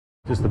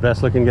Just the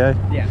best looking guy?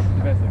 Yeah,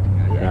 the best looking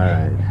guy.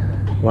 All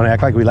right. Want to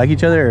act like we like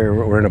each other,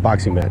 or we're in a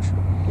boxing match?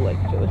 Like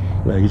each other.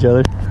 Like each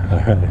other? All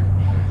right.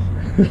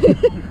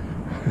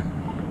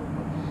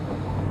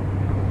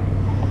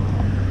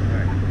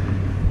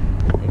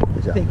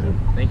 Good job, Thank you.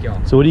 Thank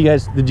y'all. So what do you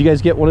guys, did you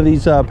guys get one of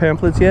these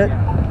pamphlets yet?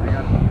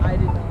 I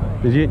did.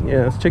 Did you?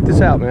 Yeah, let's check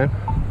this out, man.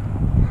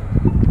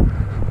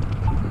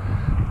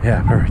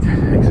 Yeah, perfect.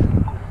 Thanks.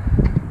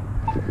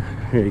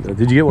 Here you go.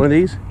 Did you get one of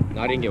these?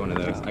 No, I didn't get one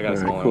of those. I got a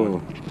smaller cool.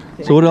 one.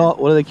 So what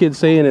are the kids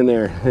saying in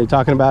there? Are they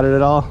talking about it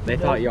at all? They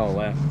thought y'all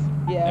left.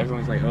 Yeah.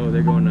 Everyone's like, oh,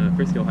 they're going to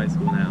Frisco High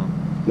School now.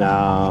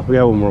 Nah, we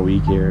got one more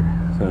week here,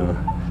 so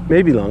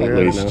maybe longer.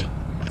 At least. I don't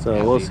know.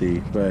 So we'll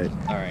see. But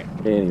All right.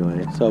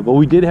 anyway, but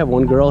we did have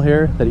one girl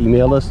here that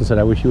emailed us and said,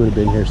 I wish you would have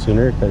been here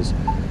sooner, because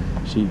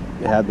she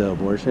had the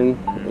abortion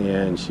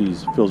and she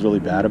feels really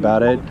bad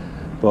about it.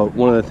 But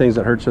one of the things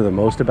that hurts her the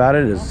most about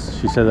it is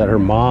she said that her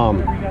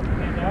mom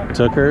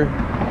took her,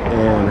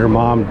 and her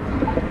mom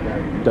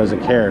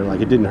doesn't care.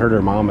 Like, it didn't hurt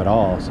her mom at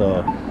all.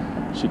 So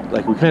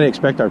we kind of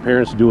expect our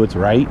parents to do what's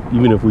right,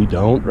 even if we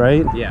don't,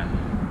 right? Yeah.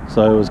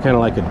 So it was kind of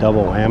like a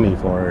double whammy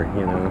for her,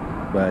 you know.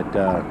 But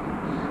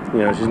you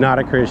know, she's not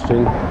a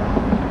Christian,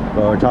 but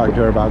we're talking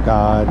to her about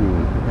God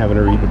and having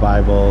her read the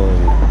Bible,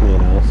 and you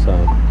know, so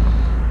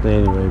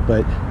anyway.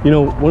 But you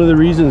know, one of the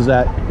reasons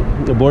that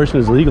abortion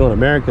is legal in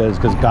America is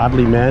because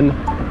godly men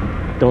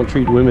don't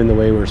treat women the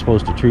way we're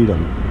supposed to treat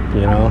them.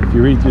 You know, if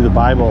you read through the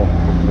Bible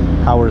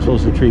how we're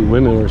supposed to treat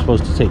women, we're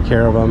supposed to take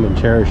care of them and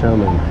cherish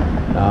them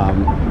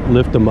and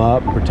lift them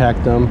up,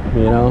 protect them,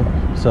 you know.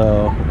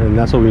 So, and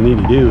that's what we need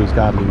to do as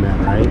godly men,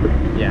 right?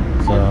 Yeah.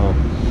 So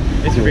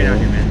It's a great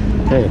argument,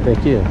 man. hey,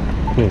 thank you.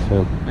 Thanks,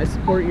 man. I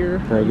support your...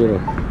 All right,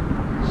 good one.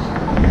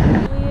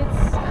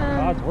 It's,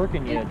 God's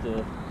working you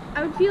to...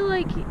 I would feel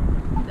like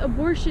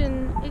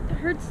abortion, it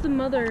hurts the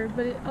mother,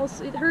 but it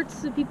hurts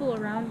the people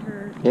around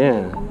her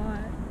Yeah. a lot.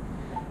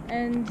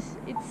 And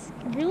it's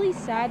really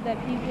sad that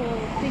people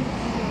think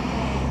it's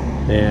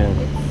okay. Yeah.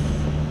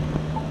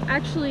 It's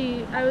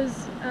actually, I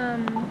was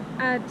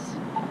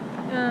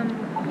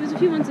it was a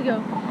few months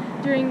ago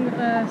during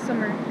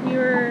summer. We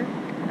were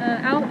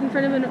out in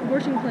front of an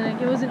abortion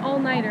clinic. It was an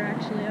all-nighter,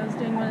 actually. I was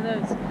doing one of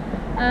those.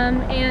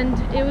 And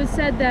it was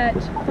said that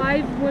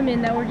 5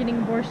 women that were getting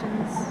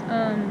abortions,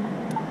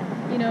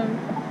 you know,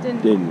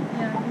 didn't.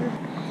 Yeah,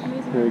 it's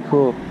amazing. Very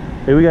cool.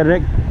 Hey, we got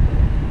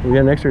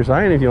an extra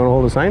sign if you want to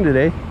hold a sign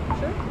today.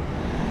 Sure.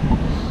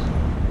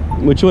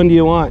 Which one do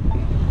you want?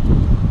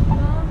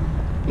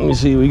 Let me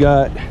see. We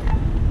got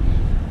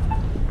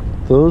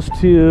those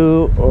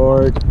 2,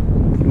 or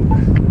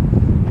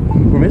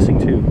we're missing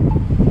 2.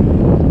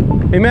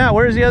 Hey Matt,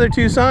 where's the other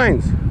 2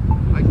 signs?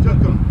 I took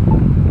them.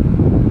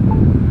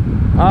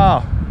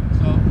 Oh.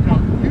 So,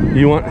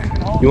 You want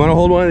to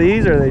hold one of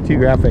these, or are they too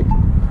graphic?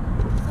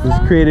 This is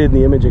created in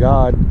the image of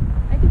God.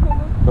 I can hold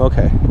them.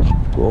 Okay,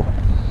 cool.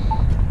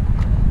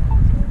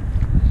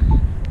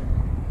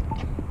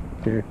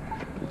 Here.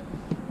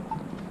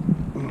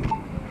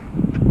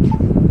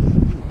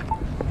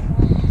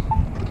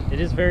 It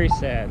is very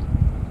sad.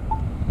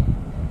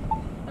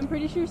 I'm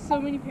pretty sure so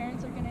many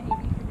parents are gonna hate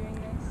me for doing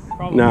this.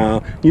 Probably.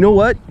 No, you know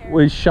what?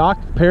 Was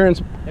shocked.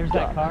 Parents There's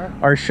that car.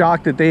 are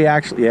shocked that they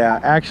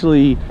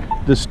actually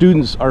the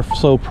students are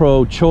so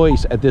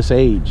pro-choice at this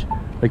age.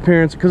 Like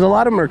parents, because a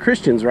lot of them are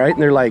Christians, right? And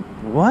they're like,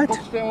 what?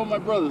 stand with my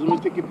brothers. Let me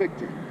take your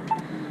picture.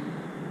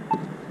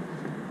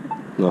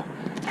 No.